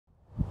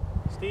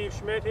Steve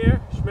Schmidt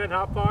here, Schmidt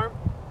Hop Farm.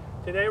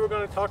 Today we're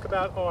going to talk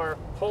about our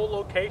pole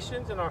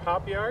locations in our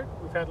hop yard.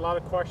 We've had a lot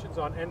of questions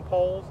on end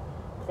poles,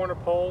 corner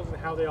poles, and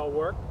how they all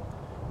work.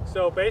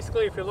 So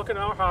basically, if you're looking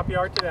at our hop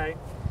yard today,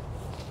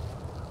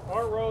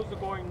 our rows are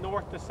going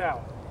north to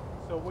south.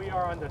 So we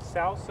are on the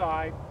south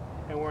side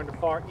and we're on the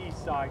far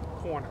east side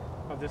corner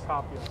of this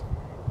hop yard.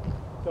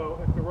 So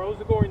if the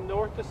rows are going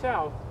north to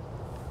south,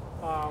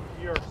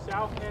 your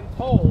south end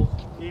poles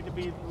need to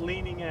be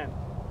leaning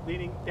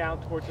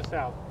down towards the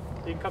south.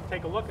 You can come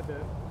take a look at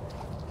this.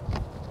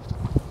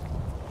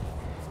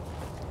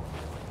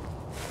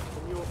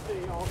 And you will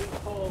see all these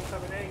poles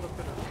have an angle to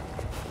them.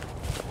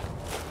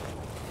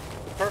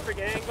 The perfect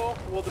angle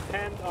will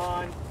depend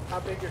on how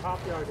big your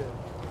hop yard is.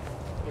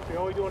 If you're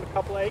only doing a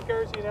couple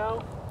acres,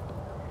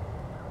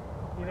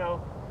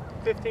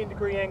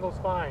 15-degree angle's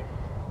fine.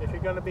 If you're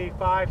going to be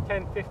 5,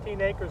 10,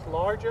 15 acres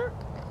larger,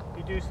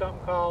 you do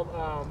something called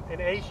an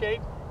A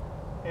shape.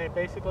 And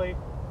basically,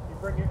 you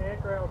bring your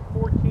anchor out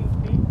 14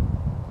 feet,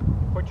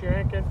 you put your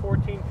anchor in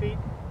 14 feet,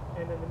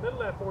 and in the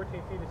middle of that 14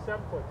 feet is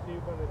 7 foot. So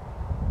you're going to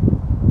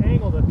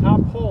angle the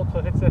top pole till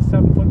it hits that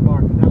 7 foot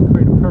mark, and that'll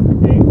create a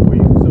perfect aim for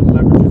you so the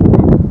leverage is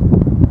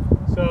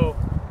broken. So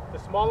the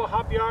smaller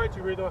hop yards,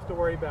 you really don't have to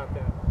worry about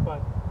that.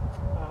 But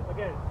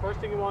again, first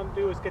thing you want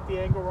to do is get the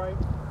angle right.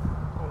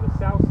 On the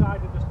south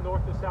side of this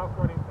north to south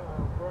running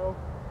row,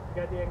 you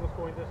got the angles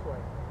going this way.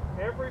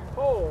 Every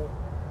pole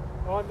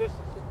on this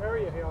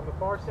area here on the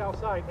far south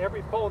side,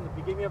 every pole in the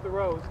beginning of the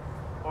rows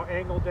are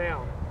angled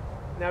down.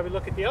 Now if we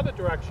look at the other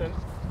direction,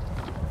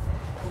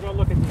 we're going to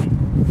look at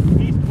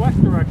the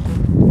east-west direction,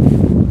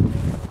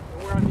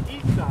 and we're on the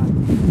east side.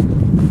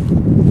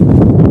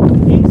 On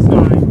the east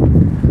side,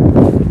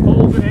 the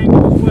poles are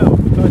angled as well,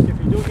 because if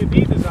you're doing a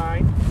V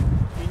design,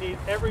 you need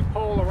every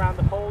pole around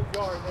the whole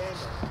yard angled.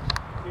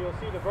 So you'll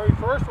see the very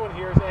first one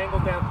here is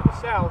angled down to the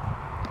south,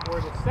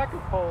 where the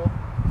second pole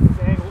is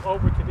angled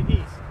over to the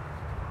east.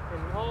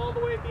 And all the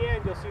way at the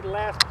end, you'll see the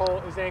last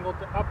pole is angled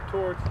up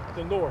towards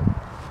the north.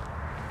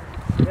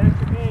 So that's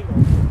your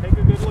angle. So take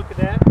a good look at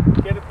that.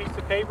 Get a piece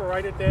of paper,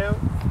 write it down,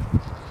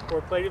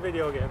 or play the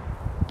video again.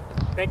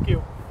 Thank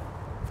you.